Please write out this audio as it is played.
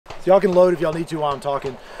So y'all can load if y'all need to while I'm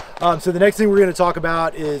talking. So the next thing we're going to talk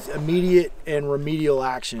about is immediate and remedial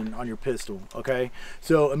action on your pistol. Okay.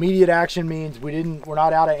 So immediate action means we're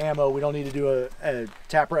not out of ammo. We don't need to do a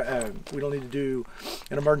tap. We don't need to do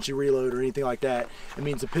an emergency reload or anything like that. It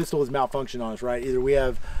means the pistol is malfunctioned on us, right? Either we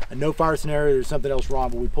have a no fire scenario, there's something else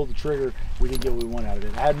wrong, but we pulled the trigger, we didn't get what we want out of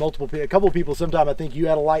it. I had a couple of people. Sometime I think you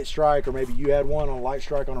had a light strike, or maybe you had one on a light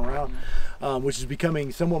strike on a round, which is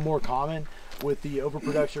becoming somewhat more common with the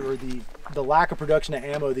overproduction or the lack of production of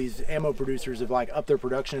ammo. These ammo producers have like upped their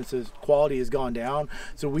production, so quality has gone down.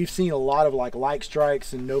 So we've seen a lot of like light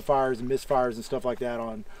strikes and no fires and misfires and stuff like that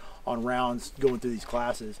on rounds going through these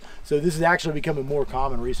classes. So this is actually becoming more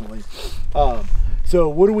common recently. So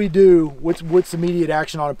what do we do? What's immediate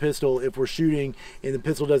action on a pistol if we're shooting and the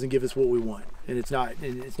pistol doesn't give us what we want, and it's not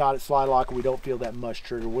at slide lock, and we don't feel that much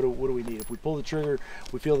trigger? What do we need? If we pull the trigger,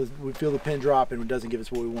 we feel the pin drop, and it doesn't give us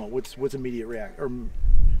what we want. What's immediate react or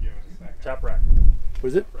tap rack? What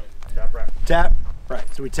is it? Tap rack. Tap. Right.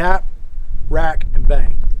 So we tap, rack, and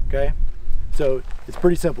bang. Okay. So it's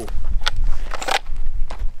pretty simple.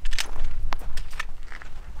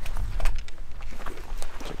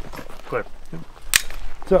 Clip.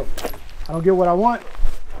 So I don't get what I want.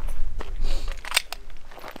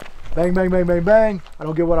 Bang, bang, bang, bang, bang. I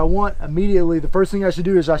don't get what I want. Immediately, the first thing I should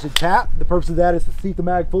do is I should tap. The purpose of that is to seat the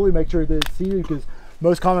mag fully, make sure that it's seated, because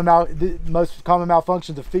most common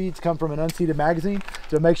malfunctions of feeds come from an unseated magazine.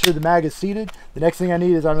 So make sure the mag is seated. The next thing I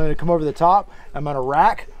need is I'm going to come over the top. I'm going to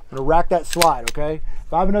rack that slide, okay?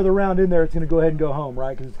 If I have another round in there, it's going to go ahead and go home,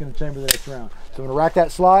 right? Because it's going to chamber the next round. So I'm going to rack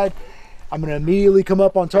that slide. I'm going to immediately come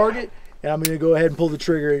up on target, and I'm going to go ahead and pull the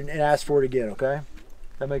trigger and ask for it again, okay?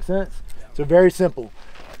 That makes sense? So very simple.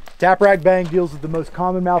 Tap, rack, bang deals with the most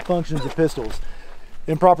common malfunctions of pistols.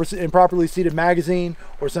 Improperly seated magazine,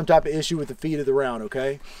 or some type of issue with the feed of the round,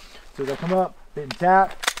 okay? So they'll come up, hit and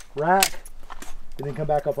tap, rack, and then come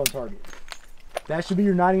back up on target. That should be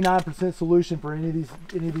your 99% solution for any of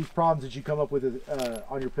these problems that you come up with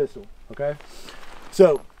on your pistol, okay?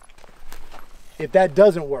 So if that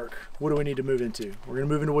doesn't work, what do we need to move into? We're going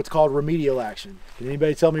to move into what's called remedial action. Can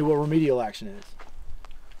anybody tell me what remedial action is,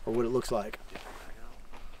 or what it looks like?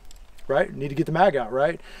 Right? Need to get the mag out,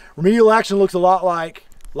 right? Remedial action looks a lot like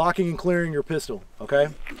locking and clearing your pistol, okay?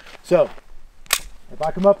 So if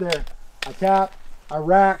I come up there, I tap, I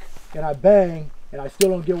rack, and I bang, and I still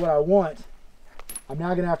don't get what I want, I'm now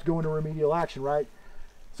going to have to go into remedial action, right?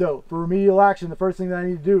 So for remedial action, the first thing that I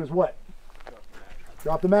need to do is what?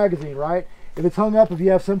 Drop the magazine, right? If it's hung up, if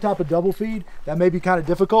you have some type of double feed, that may be kind of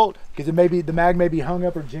difficult, because the mag may be hung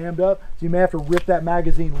up or jammed up, so you may have to rip that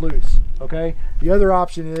magazine loose, okay? The other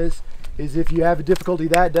option is if you have a difficulty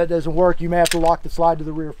that doesn't work, you may have to lock the slide to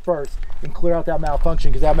the rear first and clear out that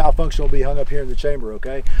malfunction, because that malfunction will be hung up here in the chamber,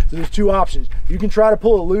 okay? So there's two options. You can try to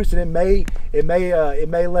pull it loose, and it may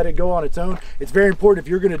let it go on its own. It's very important, if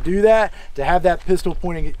you're going to do that, to have that pistol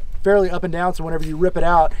pointing fairly up and down, so whenever you rip it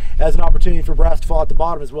out, it has an opportunity for brass to fall at the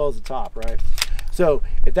bottom as well as the top, right? So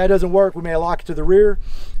if that doesn't work, we may lock it to the rear,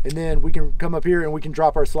 and then we can come up here and we can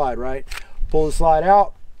drop our slide, right? Pull the slide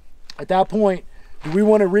out. At that point, do we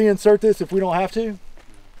want to reinsert this if we don't have to?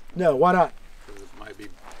 No, why not? Because it might be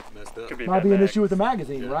messed up. Might be an issue with the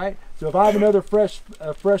magazine, right? So if I have another fresh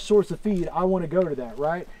source of feed, I want to go to that,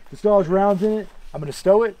 right? If it still has rounds in it, I'm going to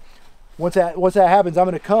stow it. Once that happens, I'm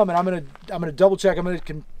going to come and I'm going to double check. I'm going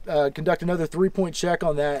to conduct another 3-point check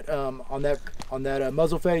on that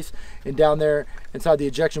muzzle face and down there inside the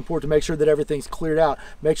ejection port to make sure that everything's cleared out.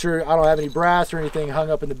 Make sure I don't have any brass or anything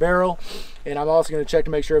hung up in the barrel, and I'm also going to check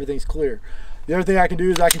to make sure everything's clear. The other thing I can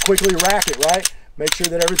do is I can quickly rack it, right? Make sure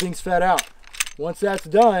that everything's fed out. Once that's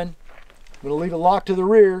done, I'm going to leave it locked to the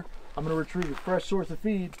rear. I'm going to retrieve a fresh source of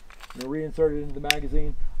feed. I'm going to reinsert it into the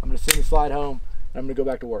magazine. I'm going to send the slide home, and I'm going to go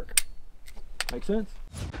back to work. Make sense?